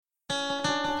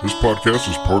This podcast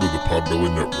is part of the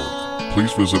Podbelly Network.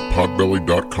 Please visit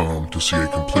podbelly.com to see a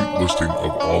complete listing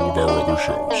of all of our other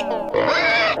shows.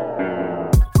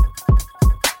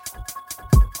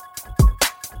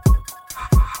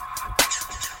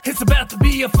 It's about to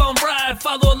be a fun ride.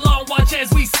 Follow along, watch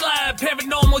as we slide.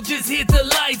 Paranormal just hit the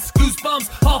lights.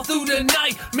 Goosebumps all through the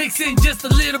night. Mixing just a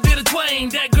little bit of twang.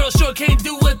 That girl sure can't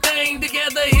do a thing.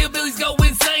 Together, hillbillies go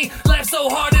insane. Laugh so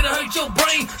hard it'll hurt your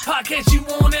brain. Podcast you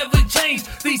won't ever change.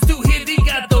 These two here, they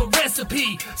got the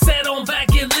recipe. Sit on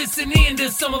back and listen in to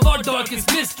some of our darkest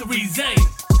mysteries, eh?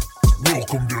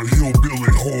 Welcome to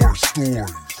Hillbilly Horror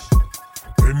Stories.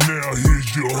 And now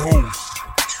here's your hosts,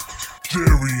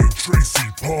 Jerry and Tracy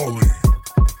Polly,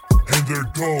 and their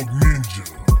dog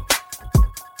Ninja.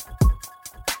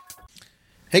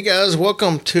 Hey guys,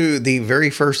 welcome to the very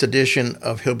first edition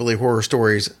of Hillbilly Horror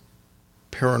Stories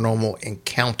Paranormal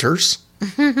Encounters.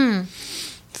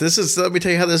 Let me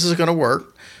tell you how this is going to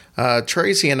work.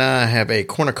 Tracy and I have a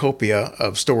cornucopia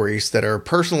of stories that are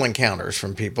personal encounters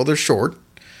from people. They're short,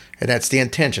 and that's the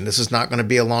intention. This is not going to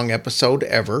be a long episode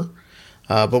ever.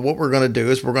 But what we're going to do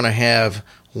is we're going to have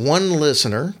one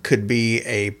listener, could be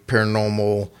a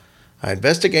paranormal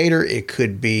investigator. It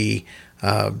could be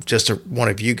just one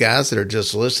of you guys that are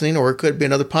just listening, or it could be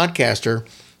another podcaster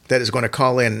that is going to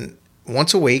call in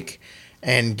once a week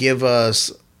and give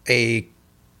us a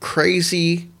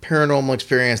crazy paranormal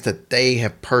experience that they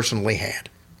have personally had.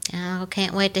 Oh,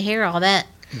 can't wait to hear all that.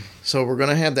 So we're going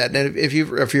to have that. And if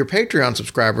you're Patreon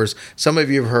subscribers, some of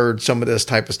you have heard some of this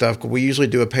type of stuff. We usually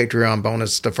do a Patreon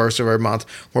bonus the first of every month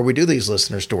where we do these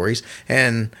listener stories.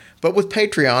 But with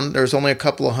Patreon, there's only a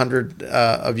couple of hundred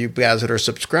of you guys that are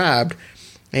subscribed.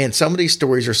 And some of these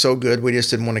stories are so good, we just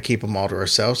didn't want to keep them all to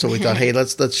ourselves. So we thought, hey,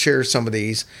 let's share some of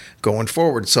these going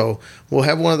forward. So we'll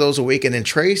have one of those a week. And then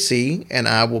Tracy and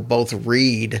I will both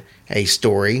read a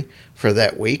story for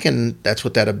that week. And that's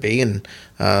what that'll be. And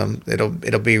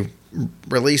it'll be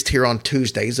released here on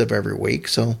Tuesdays of every week.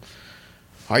 So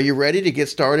are you ready to get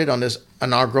started on this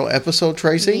inaugural episode,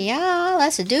 Tracy? Yeah,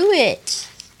 let's do it.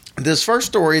 This first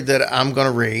story that I'm going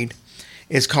to read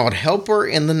is called Helper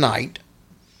in the Night.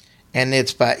 And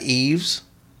it's by Eves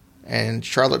in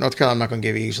Charlotte, North Carolina. I'm not going to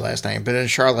give Eve's last name, but in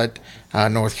Charlotte,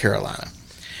 North Carolina.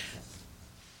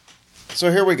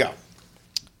 So here we go.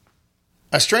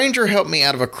 A stranger helped me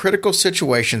out of a critical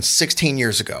situation 16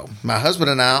 years ago. My husband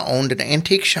and I owned an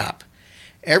antique shop.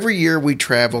 Every year we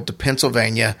traveled to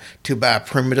Pennsylvania to buy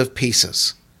primitive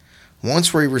pieces.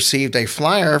 Once we received a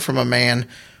flyer from a man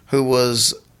who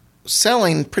was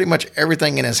selling pretty much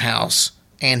everything in his house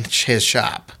and his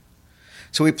shop.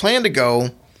 So we planned to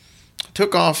go,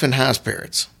 took off in high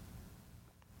spirits.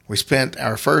 We spent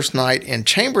our first night in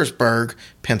Chambersburg,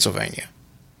 Pennsylvania.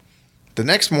 The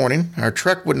next morning, our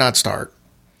truck would not start.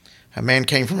 A man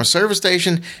came from a service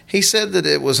station. He said that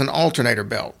it was an alternator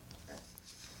belt.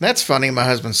 That's funny, my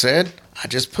husband said. I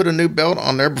just put a new belt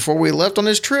on there before we left on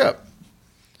this trip.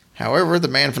 However, the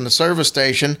man from the service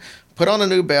station put on a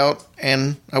new belt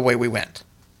and away we went.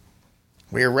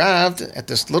 We arrived at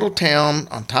this little town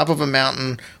on top of a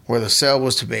mountain where the sale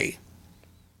was to be.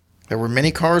 There were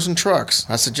many cars and trucks.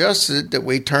 I suggested that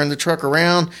we turn the truck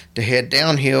around to head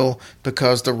downhill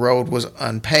because the road was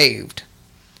unpaved.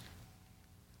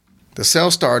 The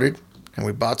sale started, and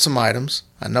we bought some items.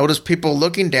 I noticed people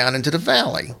looking down into the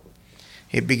valley.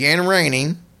 It began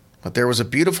raining, but there was a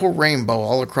beautiful rainbow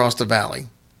all across the valley.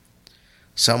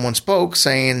 Someone spoke,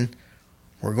 saying,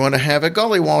 "We're going to have a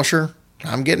gully washer.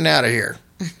 I'm getting out of here."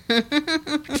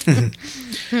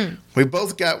 We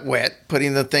both got wet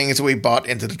putting the things we bought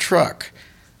into the truck.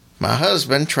 My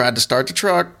husband tried to start the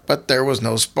truck, but there was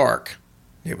no spark.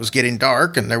 It was getting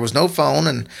dark, and there was no phone,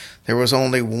 and there was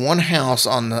only one house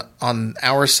on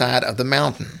our side of the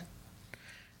mountain.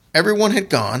 Everyone had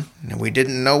gone, and we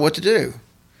didn't know what to do.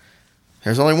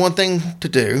 There's only one thing to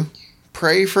do.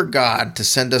 Pray for God to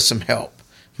send us some help,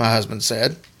 my husband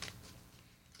said.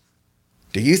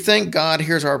 Do you think God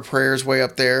hears our prayers way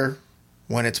up there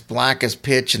when it's black as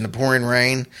pitch in the pouring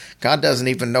rain? God doesn't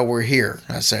even know we're here,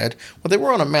 I said. Well, they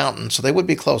were on a mountain, so they would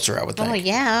be closer, I would think. Oh,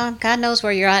 yeah. God knows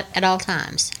where you're at all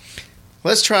times.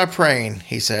 Let's try praying,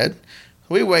 he said.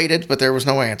 We waited, but there was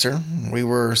no answer. We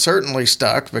were certainly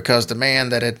stuck because the man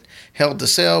that had held the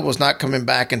sale was not coming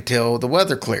back until the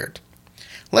weather cleared.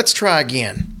 Let's try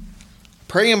again.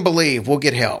 Pray and believe we'll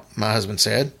get help, my husband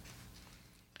said.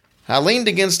 I leaned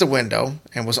against the window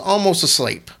and was almost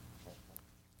asleep.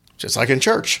 Just like in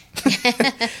church.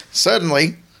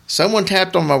 Suddenly, someone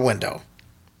tapped on my window.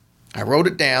 I wrote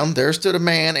it down. There stood a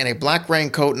man in a black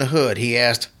raincoat and a hood. He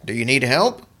asked, "Do you need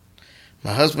help?"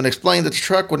 My husband explained that the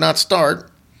truck would not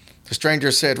start. The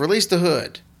stranger said, "Release the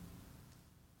hood."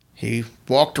 He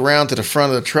walked around to the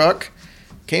front of the truck,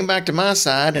 came back to my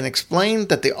side, and explained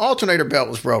that the alternator belt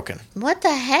was broken. What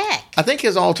the heck? I think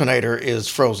his alternator is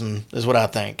frozen, is what I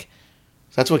think.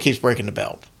 That's what keeps breaking the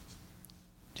belt.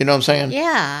 You know what I'm saying?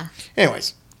 Yeah.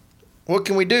 Anyways, what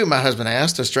can we do? My husband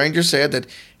asked. The stranger said that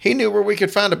he knew where we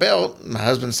could find a belt. My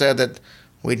husband said that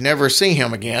we'd never see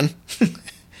him again.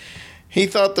 He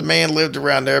thought the man lived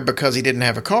around there because he didn't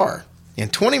have a car. In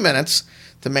 20 minutes,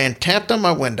 the man tapped on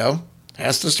my window,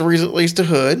 asked us to release the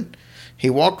hood. He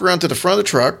walked around to the front of the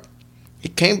truck. He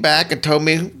came back and told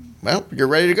me, well, you're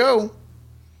ready to go.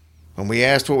 When we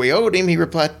asked what we owed him, he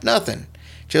replied, nothing.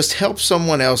 Just help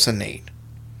someone else in need.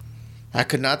 I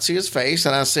could not see his face,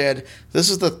 and I said, this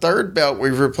is the third belt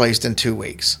we've replaced in 2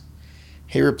 weeks.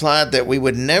 He replied that we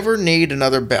would never need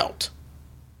another belt.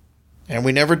 And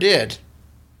we never did.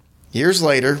 Years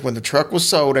later, when the truck was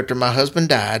sold after my husband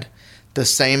died, the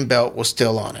same belt was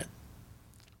still on it.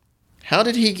 How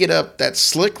did he get up that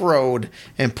slick road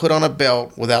and put on a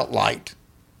belt without light?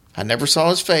 I never saw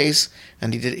his face,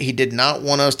 and he did not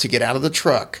want us to get out of the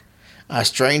truck. I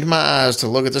strained my eyes to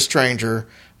look at the stranger,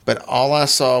 but all I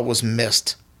saw was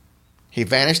mist. He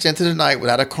vanished into the night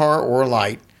without a car or a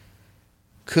light.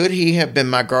 Could he have been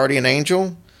my guardian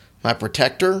angel, my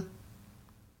protector?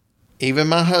 Even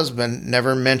my husband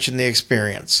never mentioned the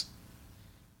experience.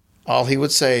 All he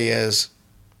would say is,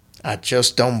 I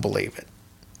just don't believe it.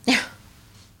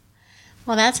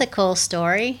 Well, that's a cool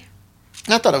story.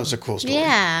 I thought it was a cool story.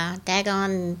 Yeah,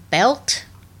 daggone belt.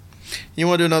 You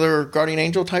want to do another guardian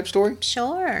angel type story?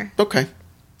 Sure. Okay.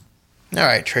 All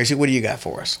right, Tracy, what do you got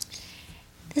for us?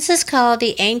 This is called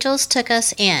The Angels Took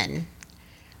Us In.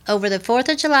 Over the 4th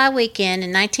of July weekend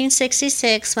in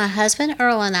 1966, my husband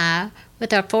Earl and I,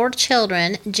 with our 4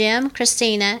 children, Jim,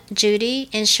 Christina, Judy,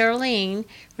 and Charlene,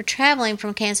 were traveling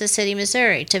from Kansas City,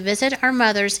 Missouri, to visit our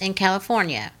mothers in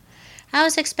California. I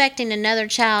was expecting another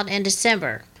child in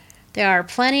December. There are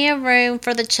plenty of room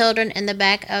for the children in the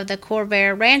back of the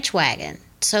Corvair ranch wagon,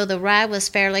 so the ride was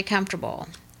fairly comfortable.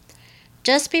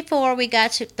 Just before we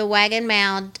got to the Wagon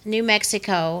Mound, New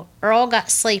Mexico, Earl got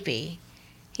sleepy.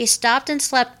 He stopped and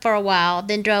slept for a while,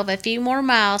 then drove a few more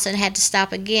miles and had to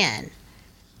stop again.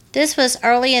 This was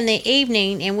early in the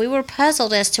evening, and we were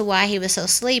puzzled as to why he was so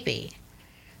sleepy.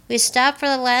 We stopped for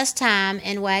the last time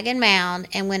in Wagon Mound,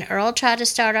 and when Earl tried to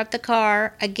start up the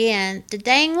car again, the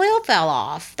dang wheel fell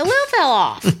off. The wheel fell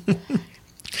off.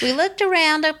 We looked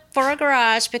around for a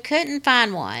garage, but couldn't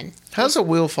find one. How does a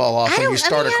wheel fall off when you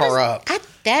start a car up?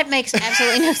 That makes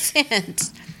absolutely no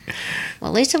sense.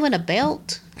 Well, at least it went a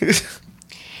belt.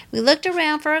 We looked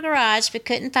around for a garage, but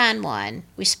couldn't find one.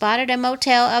 We spotted a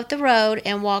motel up the road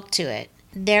and walked to it.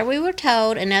 There we were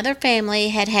told another family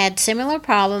had had similar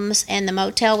problems and the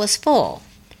motel was full.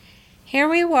 Here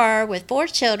we were with 4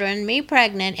 children, me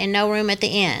pregnant, and no room at the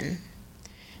inn.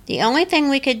 The only thing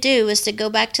we could do was to go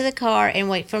back to the car and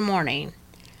wait for morning.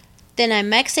 Then a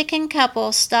Mexican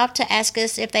couple stopped to ask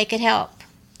us if they could help.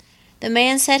 The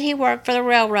man said he worked for the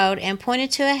railroad and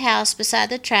pointed to a house beside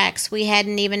the tracks we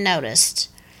hadn't even noticed.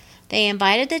 They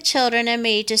invited the children and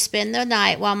me to spend the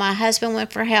night while my husband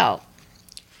went for help.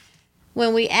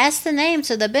 When we asked the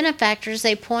names of the benefactors,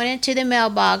 they pointed to the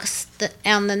mailbox,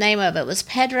 and the name of it was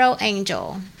Pedro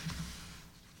Angel.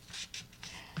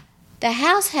 The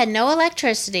house had no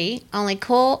electricity, only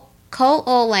coal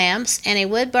oil lamps and a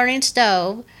wood-burning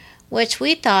stove, which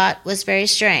we thought was very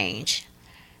strange.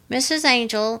 Mrs.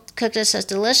 Angel cooked us a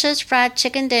delicious fried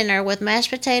chicken dinner with mashed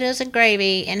potatoes and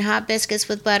gravy and hot biscuits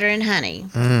with butter and honey.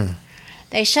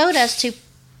 They showed us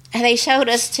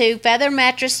two feather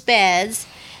mattress beds.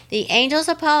 The Angels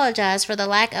apologized for the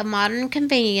lack of modern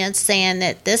convenience, saying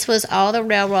that this was all the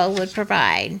railroad would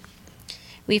provide.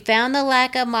 We found the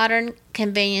lack of modern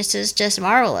conveniences just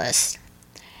marvelous.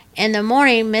 In the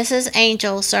morning, Mrs.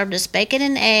 Angel served us bacon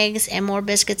and eggs and more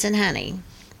biscuits and honey.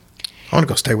 I want to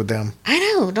go stay with them. I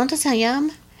know, don't that sound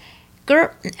yum?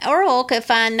 Earl could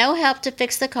find no help to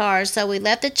fix the cars, so we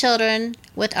left the children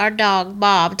with our dog,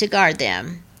 Bob, to guard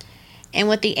them. And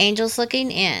with the Angels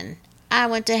looking in, I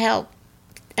went to help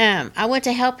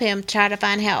him try to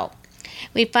find help.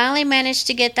 We finally managed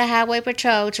to get the highway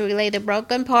patrol to relay the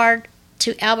broken part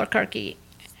to Albuquerque,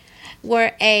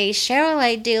 where a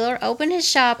Chevrolet dealer opened his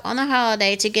shop on the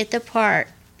holiday to get the part,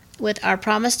 with our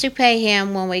promise to pay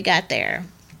him when we got there.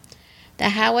 The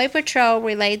highway patrol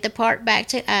relayed the part back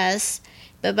to us,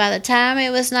 but by the time it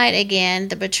was night again,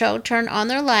 the patrol turned on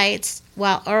their lights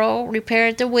while Earl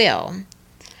repaired the wheel.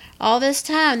 All this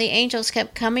time, the Angels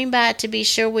kept coming by to be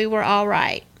sure we were all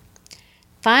right.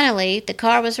 Finally, the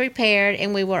car was repaired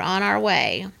and we were on our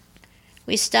way.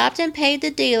 We stopped and paid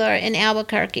the dealer in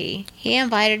Albuquerque. He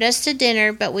invited us to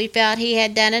dinner, but we felt he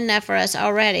had done enough for us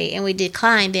already, and we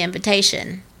declined the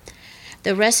invitation.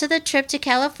 The rest of the trip to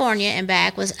California and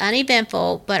back was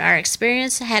uneventful, but our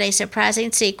experience had a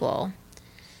surprising sequel.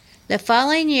 The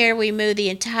following year, we moved the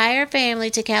entire family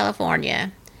to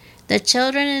California. The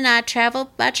children and I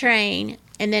traveled by train,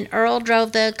 and then Earl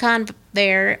drove the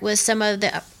conveyor with some of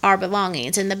our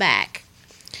belongings in the back.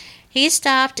 He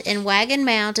stopped in Wagon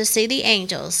Mound to see the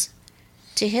Angels.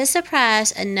 To his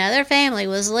surprise, another family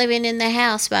was living in the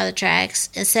house by the tracks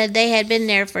and said they had been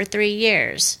there for 3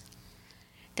 years.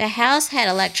 The house had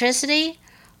electricity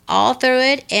all through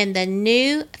it, and the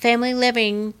new family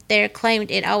living there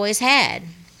claimed it always had.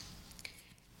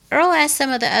 Earl asked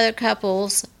some of the other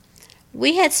couples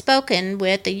we had spoken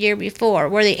with the year before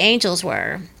where the Angels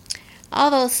were.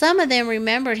 Although some of them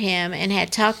remembered him and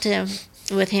had talked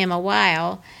with him a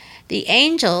while, the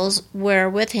Angels were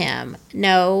with him.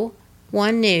 No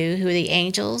one knew who the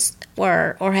Angels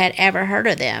were or had ever heard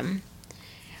of them.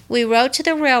 We wrote to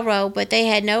the railroad, but they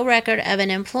had no record of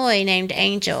an employee named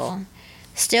Angel.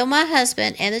 Still, my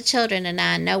husband and the children and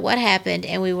I know what happened,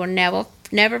 and we will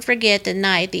never forget the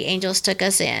night the Angels took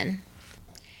us in.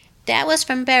 That was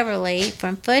from Beverly,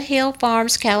 from Foothill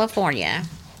Farms, California.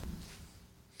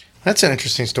 That's an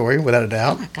interesting story, without a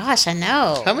doubt. Oh my gosh, I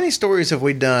know. How many stories have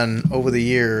we done over the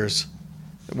years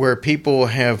where people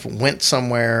have went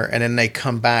somewhere and then they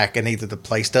come back and either the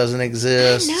place doesn't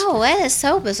exist? No, that is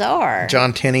so bizarre.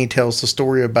 John Tenney tells the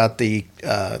story about the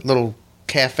little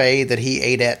cafe that he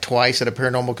ate at twice at a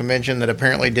paranormal convention that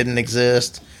apparently didn't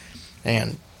exist.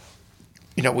 And,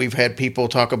 you know, we've had people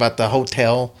talk about the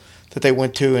hotel that they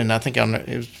went to, and I think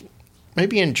it was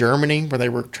maybe in Germany where they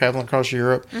were traveling across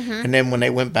Europe. Mm-hmm. And then when they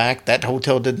went back, that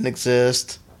hotel didn't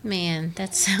exist. Man,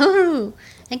 that's so...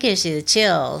 That gives you the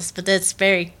chills, but that's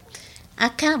very... I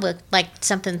kind of would like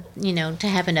something, you know, to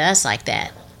happen to us like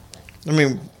that. I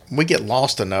mean, we get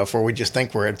lost enough where we just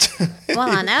think we're at... Well,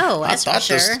 I know, that's for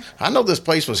sure. I know this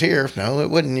place was here. No, it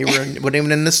wasn't. You weren't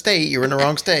even in the state. You were in the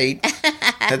wrong state.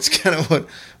 That's kind of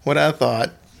what I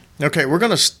thought. Okay, we're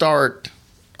going to start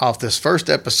off this first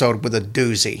episode with a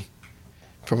doozy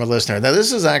from a listener. Now,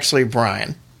 this is actually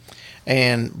Brian.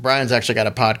 And Brian's actually got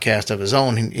a podcast of his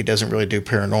own. He doesn't really do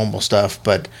paranormal stuff,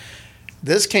 but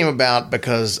this came about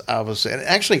because and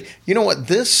actually, you know what?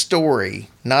 This story,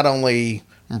 not only,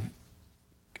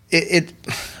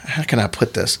 how can I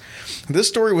put this? This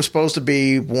story was supposed to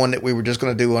be one that we were just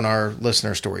going to do on our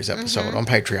listener stories episode on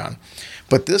Patreon.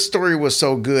 But this story was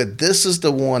so good. This is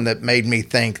the one that made me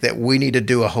think that we need to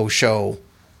do a whole show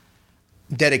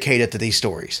dedicated to these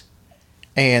stories.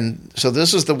 And so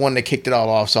this is the one that kicked it all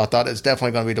off. So I thought it's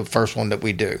definitely going to be the first one that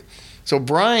we do. So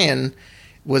Brian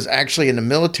was actually in the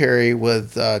military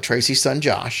with Tracy's son,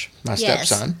 Josh, my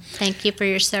stepson. Thank you for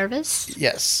your service.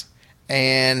 Yes.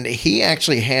 And he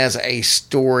actually has a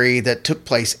story that took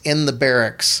place in the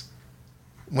barracks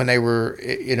when they were,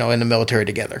 you know, in the military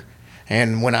together.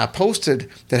 And when I posted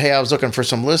that, hey, I was looking for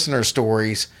some listener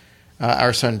stories,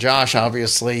 our son Josh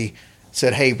obviously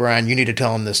said, hey, Brian, you need to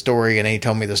tell him this story. And he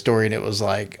told me the story, and it was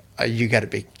like, you got to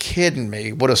be kidding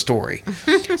me. What a story.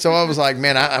 So I was like,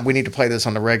 man, we need to play this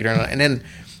on the regular. And then,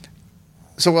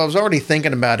 so I was already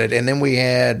thinking about it. And then we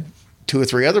had 2 or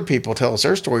 3 other people tell us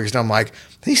their stories. And I'm like,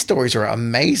 these stories are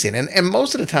amazing. And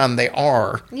most of the time they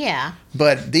are. Yeah.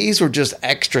 But these were just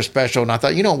extra special. And I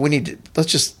thought, you know, we need to,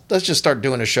 let's just start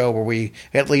doing a show where we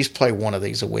at least play one of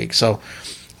these a week. So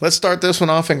let's start this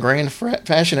one off in grand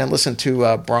fashion and listen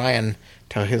to Brian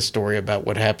tell his story about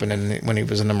what happened when he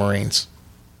was in the Marines.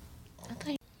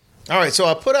 All right, so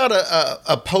I put out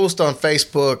a post on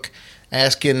Facebook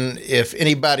asking if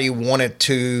anybody wanted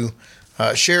to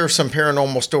share some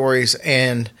paranormal stories,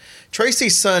 and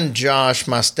Tracy's son Josh,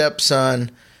 my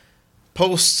stepson,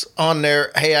 posts on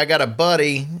there, hey, I got a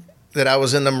buddy that I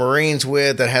was in the Marines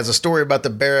with that has a story about the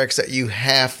barracks that you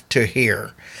have to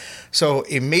hear. So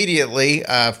immediately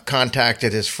I've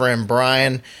contacted his friend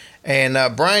Brian. And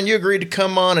Brian, you agreed to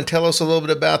come on and tell us a little bit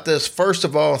about this. First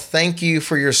of all, thank you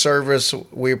for your service.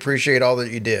 We appreciate all that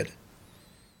you did.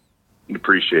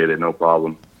 Appreciate it. No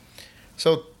problem.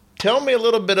 So tell me a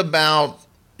little bit about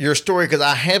your story, because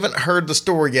I haven't heard the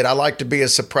story yet. I like to be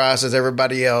as surprised as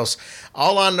everybody else.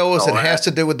 All I know is it has to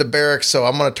do with the barracks, so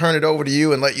I'm going to turn it over to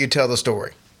you and let you tell the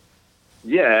story.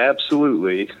 Yeah,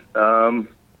 absolutely. So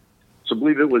I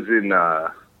believe it was in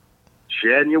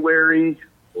January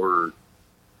or...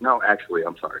 No, actually,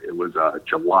 I'm sorry. It was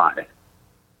July,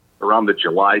 around the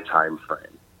July time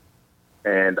frame.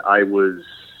 And I was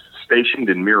stationed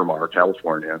in Miramar,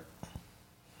 California.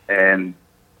 And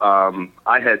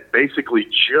I had basically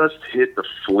just hit the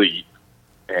fleet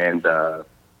and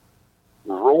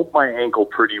rolled my ankle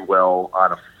pretty well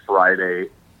on a Friday.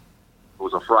 It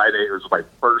was a Friday. It was my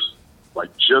first,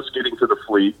 just getting to the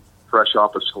fleet, fresh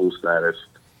off of school status.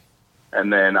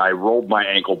 And then I rolled my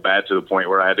ankle bad to the point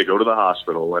where I had to go to the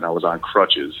hospital, and I was on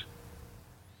crutches.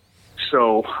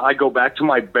 So I go back to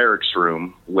my barracks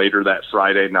room later that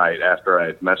Friday night after I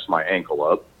had messed my ankle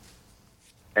up,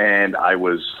 and I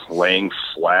was laying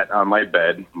flat on my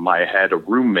bed. I had a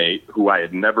roommate who I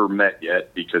had never met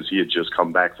yet because he had just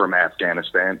come back from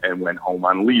Afghanistan and went home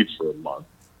on leave for a month.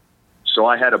 So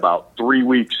I had about 3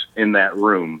 weeks in that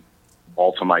room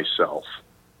all to myself.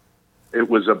 It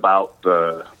was about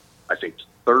I think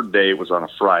third day, it was on a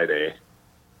Friday,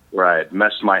 where I had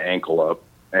messed my ankle up.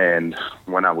 And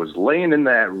when I was laying in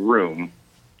that room,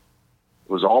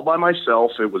 it was all by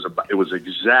myself. It was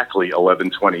exactly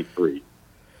 11:23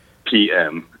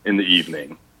 p.m. in the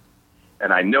evening.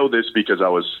 And I know this because I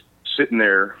was sitting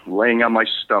there laying on my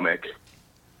stomach,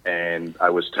 and I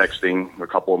was texting a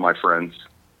couple of my friends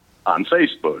on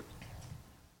Facebook.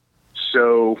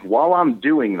 So while I'm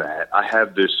doing that, I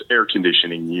have this air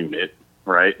conditioning unit,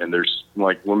 right? And there's,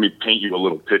 let me paint you a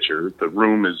little picture. The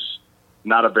room is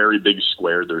not a very big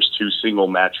square. There's 2 single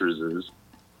mattresses.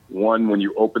 One when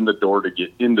you open the door to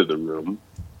get into the room,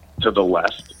 to the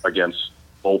left against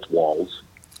both walls.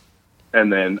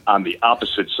 And then on the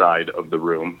opposite side of the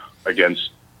room, against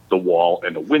the wall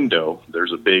and a window,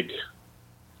 there's a big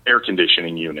air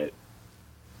conditioning unit.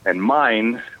 And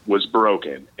mine was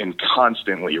broken and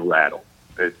constantly rattled.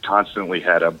 It constantly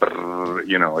had a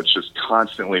brrr, it's just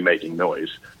constantly making noise,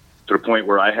 to the point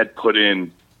where I had put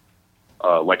in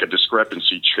a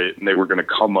discrepancy kit, and they were going to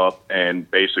come up and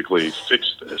basically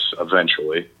fix this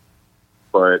eventually.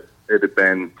 But it had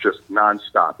been just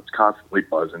nonstop. It's constantly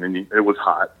buzzing, and it was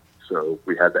hot, so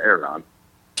we had the air on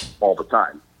all the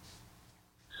time.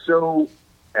 So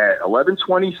at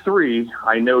 11:23,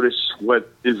 I noticed what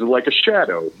is like a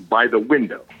shadow by the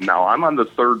window. Now, I'm on the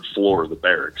 3rd floor of the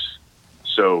barracks,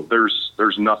 so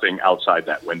there's nothing outside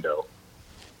that window.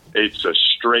 It's a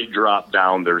straight drop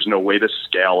down. There's no way to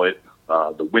scale it.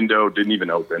 The window didn't even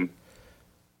open.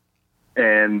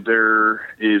 And there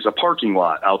is a parking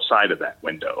lot outside of that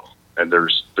window. And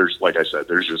there's like I said,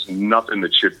 there's just nothing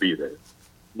that should be there.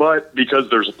 But because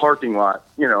there's a parking lot,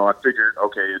 I figured,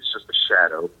 okay, it's just a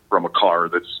shadow from a car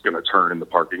that's going to turn in the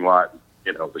parking lot.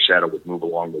 The shadow would move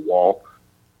along the wall.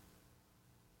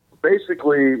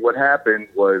 Basically, what happened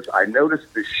was I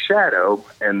noticed this shadow,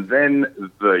 and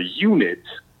then the unit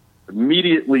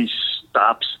immediately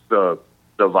stops the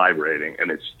vibrating, and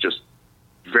it's just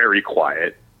very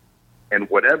quiet. And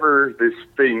whatever this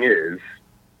thing is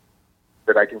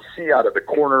that I can see out of the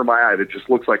corner of my eye that just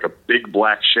looks like a big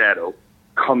black shadow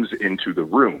comes into the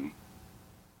room.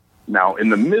 Now, in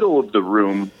the middle of the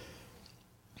room,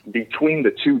 between the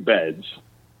 2 beds,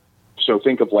 so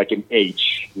think of like an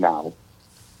H now,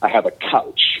 I have a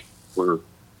couch where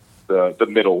the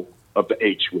middle of the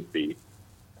H would be,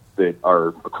 that are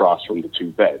across from the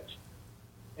 2 beds.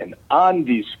 And on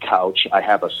this couch, I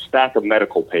have a stack of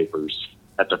medical papers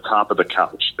at the top of the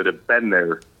couch that have been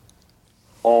there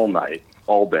all night,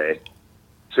 all day,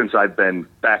 since I've been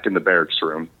back in the barracks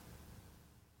room.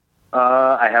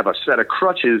 I have a set of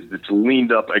crutches that's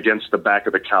leaned up against the back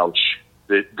of the couch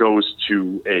that goes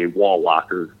to a wall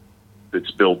locker that's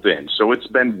built in. So it's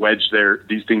been wedged there.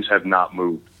 These things have not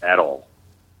moved at all.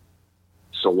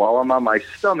 So while I'm on my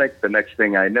stomach, the next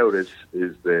thing I notice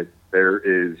is that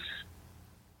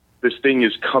this thing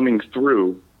is coming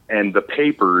through, and the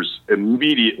papers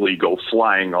immediately go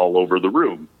flying all over the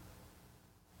room.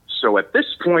 So at this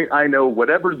point, I know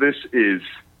whatever this is,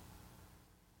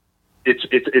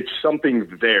 it's something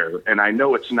there, and I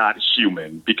know it's not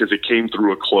human because it came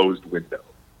through a closed window.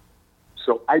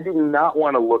 So I do not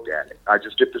want to look at it. I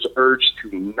just get this urge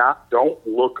to don't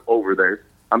look over there.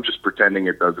 I'm just pretending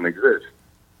it doesn't exist.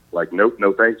 Like, nope,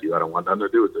 no thank you. I don't want nothing to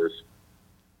do with this.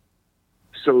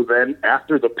 So then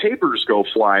after the papers go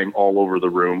flying all over the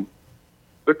room,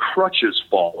 the crutches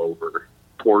fall over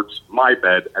towards my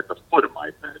bed at the foot of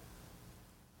my bed.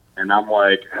 And I'm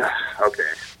like,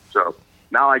 okay. So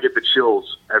now I get the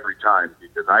chills every time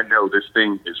because I know this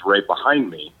thing is right behind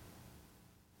me.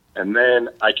 And then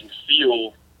I can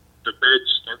feel the bed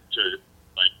start to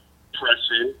press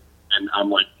in, and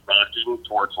I'm rocking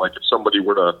towards if somebody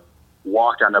were to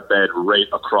walk on a bed right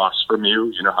across from you.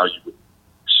 You know how you would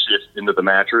shift into the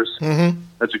mattress? Mm-hmm.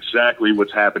 That's exactly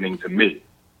what's happening to me.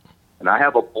 And I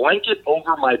have a blanket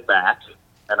over my back,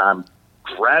 and I'm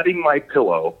grabbing my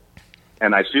pillow,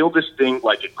 and I feel this thing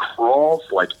it crawls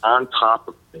on top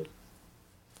of me.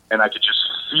 And I could just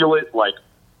feel it like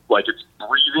it's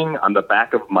breathing on the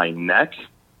back of my neck.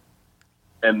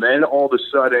 And then all of a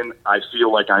sudden, I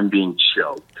feel like I'm being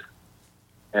choked.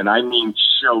 And I mean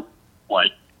choked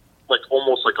like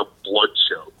almost like a blood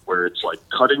choke, where it's like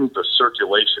cutting the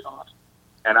circulation off.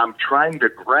 And I'm trying to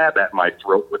grab at my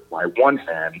throat with my one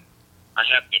hand. I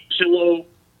have the pillow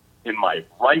in my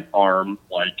right arm,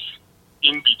 like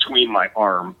in between my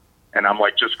arm, and I'm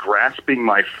like just grasping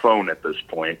my phone at this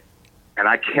point, and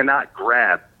I cannot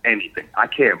grab anything. I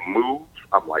can't move.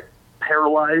 I'm like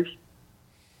paralyzed.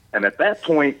 And at that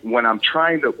point, when I'm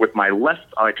trying to, with my left,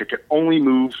 like I can only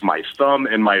move my thumb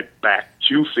and my back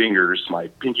 2 fingers, my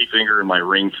pinky finger and my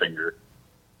ring finger,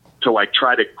 to like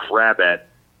try to grab at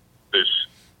this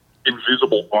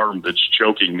invisible arm that's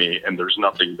choking me, and there's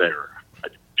nothing there. I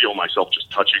feel myself just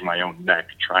touching my own neck,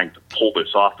 trying to pull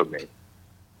this off of me.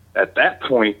 At that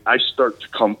point, I start to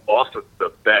come off of the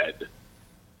bed,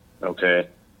 okay?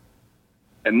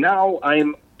 And now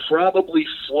I'm probably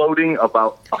floating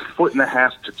about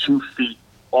 1.5 to 2 feet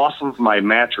off of my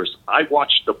mattress. I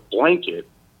watch the blanket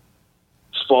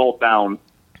fall down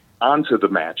onto the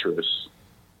mattress.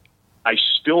 I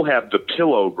still have the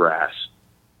pillow grasp.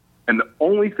 And the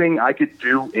only thing I could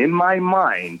do in my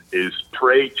mind is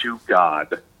pray to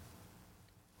God.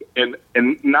 And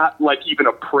not like even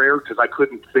a prayer, because I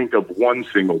couldn't think of one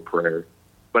single prayer.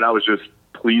 But I was just,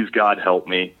 please God help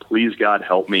me. Please God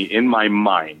help me in my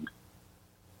mind.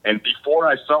 And before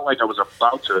I felt like I was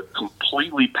about to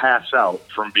completely pass out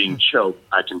from being choked,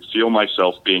 I can feel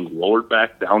myself being lowered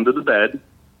back down to the bed.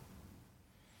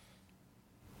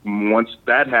 Once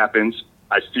that happens,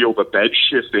 I feel the bed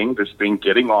shifting, this thing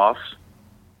getting off.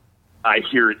 I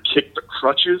hear it kick the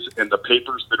crutches and the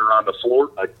papers that are on the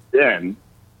floor again.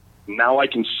 Now I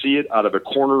can see it out of the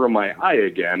corner of my eye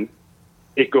again.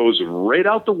 It goes right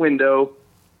out the window,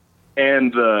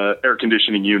 and the air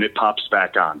conditioning unit pops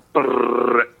back on.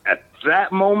 Brrr. At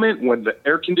that moment, when the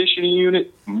air conditioning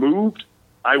unit moved,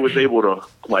 I was able to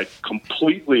like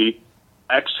completely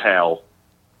exhale,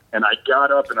 and I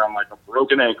got up and on like a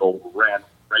broken ankle ran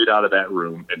right out of that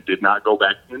room and did not go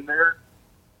back in there.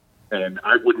 And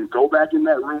I wouldn't go back in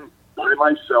that room by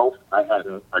myself. I had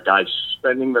a guy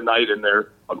spending the night in there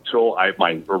until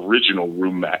my original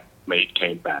roommate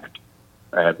came back.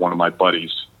 I had one of my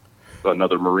buddies,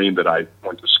 another Marine that I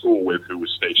went to school with, who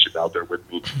was stationed out there with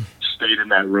me, stayed in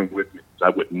that room with me. I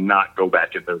would not go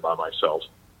back in there by myself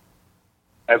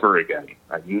ever again.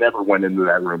 I never went into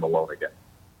that room alone again.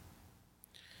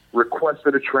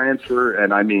 Requested a transfer,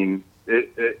 and I mean,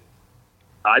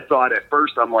 I thought at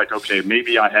first, I'm like, okay,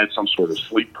 maybe I had some sort of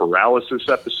sleep paralysis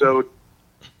episode,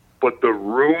 but the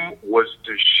room was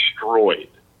destroyed.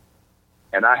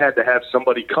 And I had to have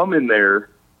somebody come in there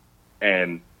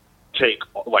and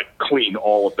clean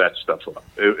all of that stuff up.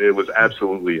 It was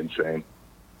absolutely insane.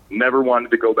 Never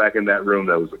wanted to go back in that room.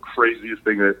 That was the craziest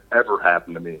thing that ever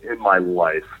happened to me in my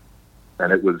life.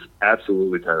 And it was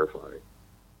absolutely terrifying.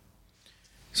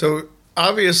 So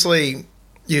obviously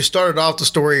you started off the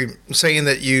story saying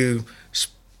that you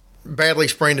badly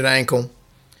sprained an ankle.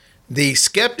 The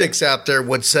skeptics out there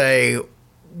would say,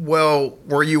 well,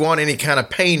 were you on any kind of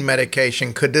pain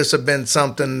medication? Could this have been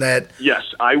something that... Yes,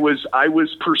 I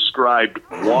was prescribed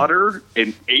water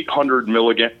and 800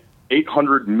 milligrams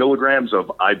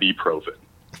of ibuprofen.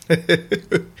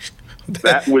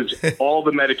 That was all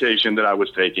the medication that I was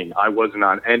taking. I wasn't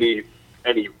on any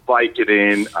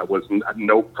Vicodin. I wasn't,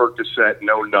 no Percocet,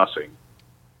 no nothing.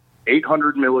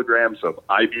 800 milligrams of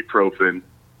ibuprofen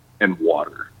and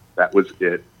water. That was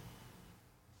it.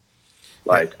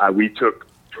 We took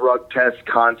drug tests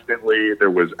constantly.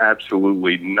 There was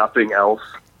absolutely nothing else.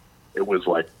 It was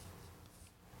like,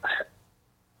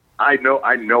 I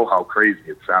know how crazy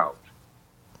it sounds,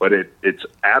 but it's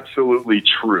absolutely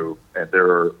true. And there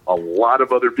are a lot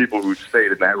of other people who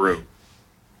stayed in that room.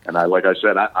 And like I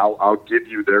said, I'll give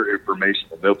you their information,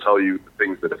 and they'll tell you the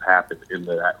things that have happened in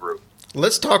that room.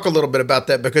 Let's talk a little bit about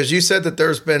that, because you said that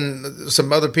there's been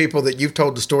some other people that you've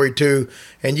told the story to,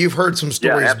 and you've heard some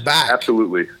stories back.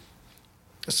 Absolutely.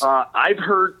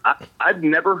 I've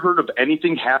never heard of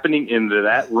anything happening in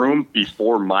that room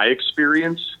before my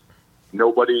experience.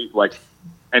 Nobody,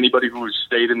 anybody who has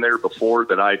stayed in there before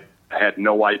that I had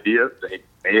no idea. They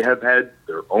may have had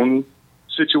their own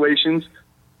situations.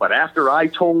 But after I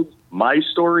told my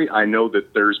story, I know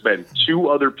that there's been 2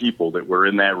 other people that were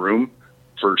in that room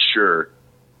for sure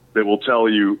that will tell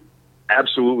you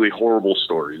absolutely horrible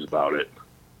stories about it.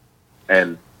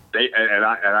 And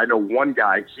I know one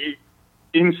guy, he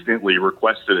instantly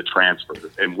requested a transfer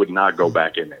and would not go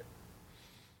back in it.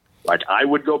 I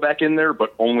would go back in there,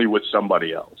 but only with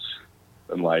somebody else.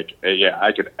 And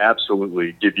I could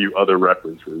absolutely give you other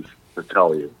references to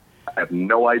tell you. I have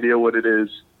no idea what it is.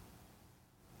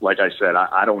 like I said,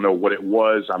 I don't know what it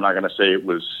was. I'm not going to say it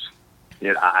was.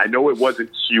 I know it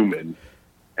wasn't human,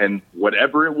 and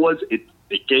whatever it was,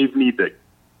 it gave me the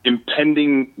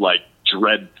impending like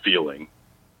dread feeling.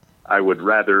 I would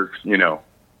rather,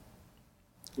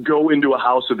 go into a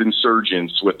house of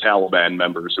insurgents with Taliban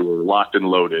members who were locked and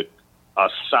loaded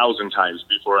 1,000 times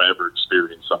before I ever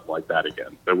experienced something like that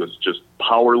again. There was just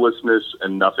powerlessness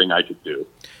and nothing I could do.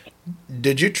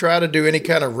 Did you try to do any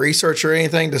kind of research or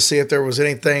anything to see if there was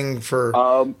anything for...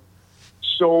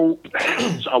 So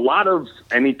a lot of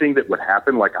anything that would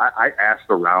happen, like I asked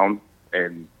around,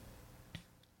 and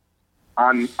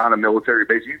on a military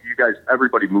base, you guys,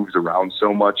 everybody moves around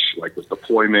so much, like with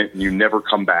deployment, and you never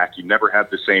come back. You never have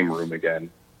the same room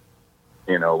again.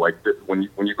 Like when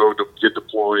you go to get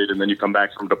deployed and then you come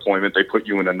back from deployment, they put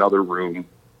you in another room.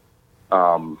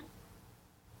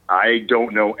 I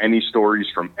don't know any stories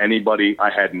from anybody. I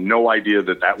had no idea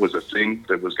that was a thing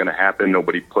that was going to happen.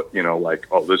 Nobody put, like,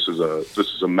 oh, this is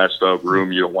a messed up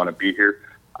room. You don't want to be here.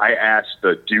 I asked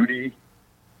the duty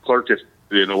clerk if,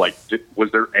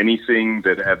 was there anything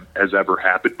that has ever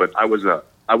happened? But I was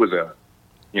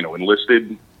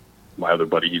enlisted. My other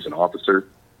buddy, he's an officer,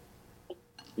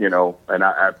 and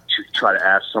I try to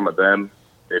ask some of them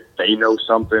if they know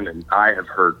something, and I have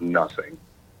heard nothing.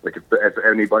 Like if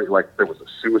anybody, like there was a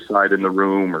suicide in the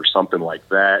room or something like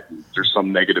that, there's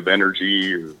some negative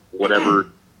energy or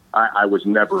whatever. I was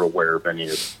never aware of any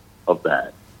of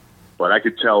that. But I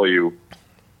could tell you,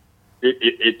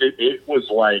 it was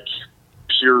like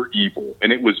pure evil,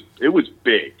 and it was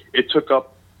big. It took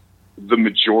up the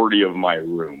majority of my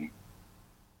room,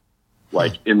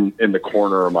 like in the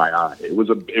corner of my eye. It was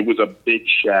a big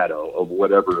shadow of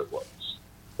whatever it was,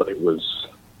 but it was.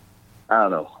 I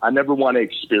don't know. I never want to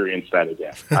experience that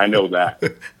again. I know that.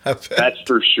 That's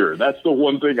for sure. That's the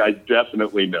one thing I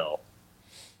definitely know.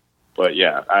 But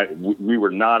yeah, we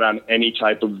were not on any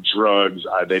type of drugs.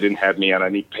 They didn't have me on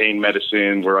any pain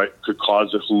medicine where I could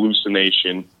cause a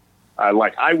hallucination.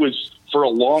 For a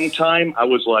long time, I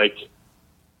was like,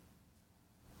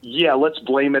 yeah, let's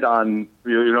blame it on,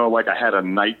 like I had a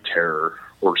night terror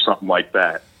or something like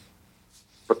that.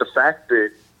 But the fact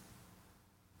that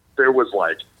there was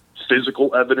like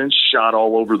physical evidence shot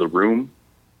all over the room,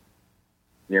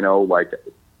 like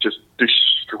just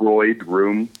destroyed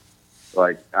room.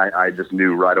 Like I just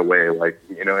knew right away, like,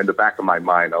 in the back of my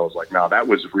mind, I was like, no, that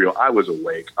was real. I was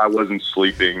awake. I wasn't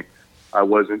sleeping. I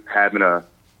wasn't having a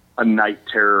night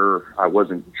terror. I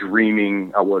wasn't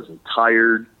dreaming. I wasn't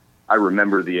tired. I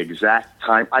remember the exact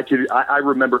time. I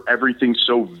remember everything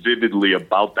so vividly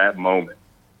about that moment,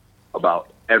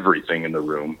 about everything in the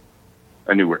room.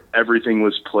 I knew where everything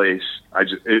was placed.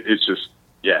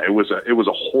 It was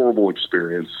a horrible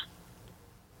experience.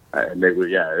 And it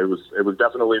was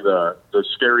definitely the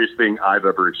scariest thing I've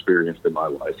ever experienced in my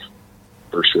life,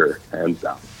 for sure, hands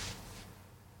down.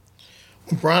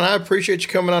 Brian, I appreciate you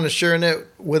coming on and sharing it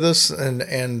with us,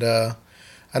 and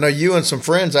I know you and some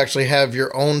friends actually have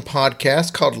your own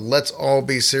podcast called Let's All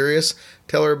Be Serious.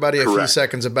 Tell everybody a few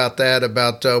seconds about that,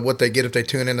 about what they get if they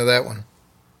tune into that one.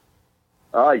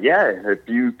 If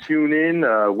you tune in,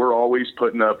 we're always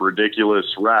putting up ridiculous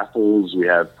raffles. We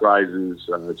have prizes.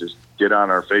 Just get on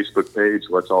our Facebook page,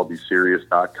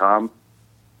 letsallbeserious.com.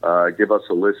 Give us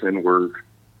a listen.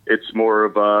 It's more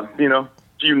of a,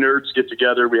 few nerds get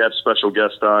together. We have special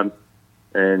guests on,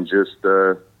 and just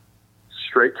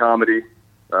straight comedy.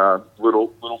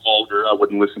 Little vulgar. I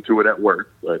wouldn't listen to it at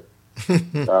work, but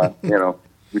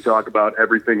we talk about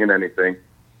everything and anything.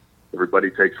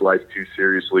 Everybody takes life too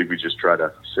seriously. We just try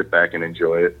to sit back and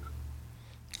enjoy it.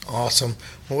 Awesome.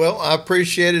 Well, I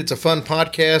appreciate it. It's a fun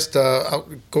podcast. I'll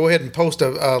go ahead and post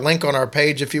a link on our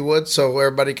page if you would, so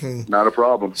everybody can not a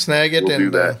problem snag it,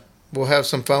 and we'll have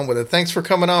some fun with it. Thanks for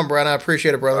coming on, Brian. I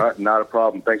appreciate it, brother. All right, not a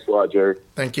problem. Thanks a lot, Jerry.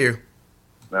 Thank you.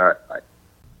 All right. Bye.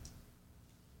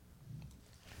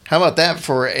 How about that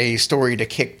for a story to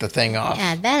kick the thing off?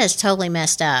 Yeah, that is totally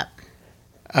messed up.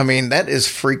 I mean, that is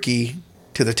freaky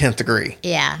to the 10th degree.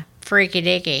 Yeah, freaky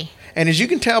dicky. And as you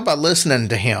can tell by listening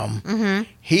to him,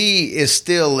 he is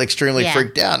still extremely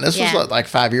freaked out. And this was like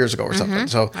 5 years ago or something.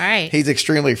 So he's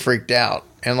extremely freaked out.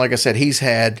 And like I said, he's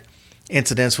had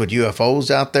incidents with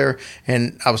UFOs out there.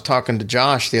 And I was talking to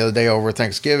Josh the other day over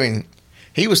Thanksgiving.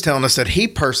 He was telling us that he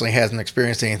personally hasn't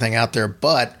experienced anything out there,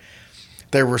 but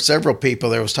there were several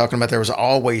people that was talking about there was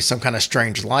always some kind of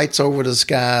strange lights over the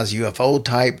skies, UFO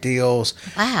type deals.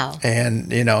 Wow.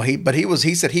 And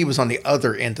he said he was on the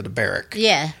other end of the barrack.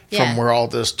 Yeah. From where all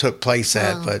this took place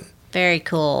at. Very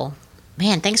cool.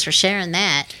 Man, thanks for sharing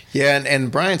that. Yeah,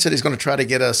 and Brian said he's going to try to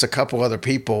get us a couple other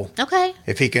people, Okay.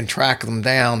 if he can track them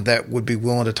down, that would be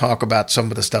willing to talk about some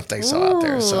of the stuff they saw out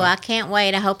there. Ooh, So, I can't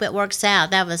wait. I hope it works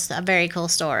out. That was a very cool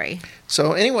story.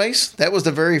 so anyways, that was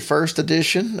the very first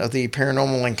edition of the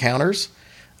Paranormal Encounters.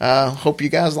 Hope you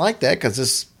guys like that, because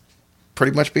this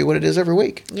pretty much be what it is every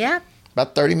week. Yep.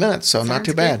 About 30 minutes, so not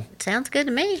too bad. Sounds good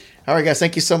to me. All right, guys,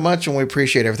 thank you so much, and we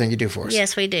appreciate everything you do for us.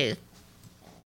 Yes, we do.